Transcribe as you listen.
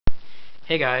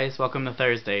Hey guys, welcome to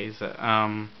Thursdays.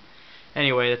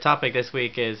 Anyway, the topic this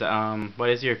week is what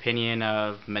is your opinion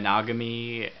of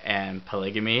monogamy and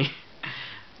polygamy?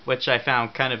 Which I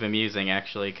found kind of amusing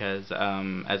actually, because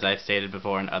as I've stated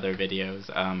before in other videos,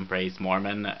 raised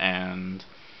Mormon, and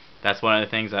that's one of the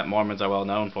things that Mormons are well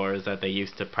known for, is that they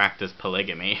used to practice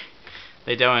polygamy.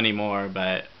 They don't anymore,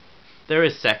 but there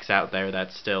is sects out there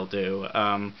that still do.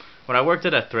 When I worked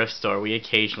at a thrift store, we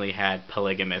occasionally had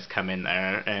polygamists come in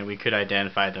there, and we could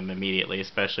identify them immediately,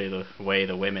 especially the way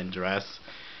the women dress,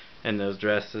 in those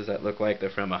dresses that look like they're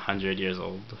from 100 years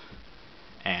old,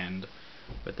 and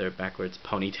with their backwards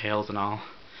ponytails and all.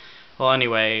 Well,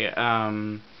 anyway,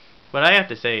 what I have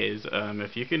to say is,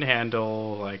 if you can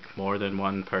handle like more than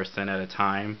one person at a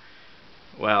time,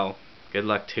 well, good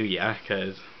luck to ya,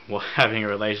 because having a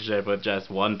relationship with just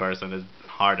one person is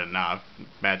hard enough.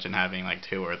 Imagine having like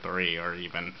two or three or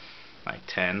even like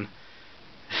 10.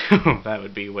 That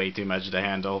would be way too much to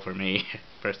handle for me,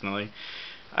 personally.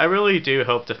 I really do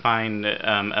hope to find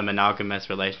a monogamous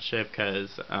relationship,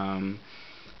 because I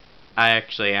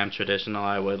actually am traditional.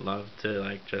 I would love to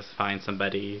like just find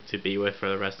somebody to be with for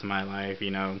the rest of my life,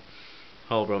 you know,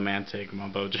 whole romantic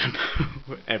mumbo jumbo,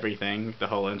 everything, the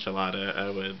whole enchilada. I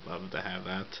would love to have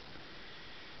that.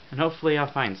 And hopefully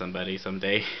I'll find somebody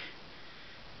someday.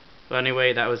 But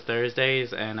anyway, that was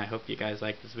Thursdays, and I hope you guys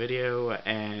liked this video,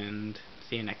 and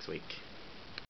see you next week.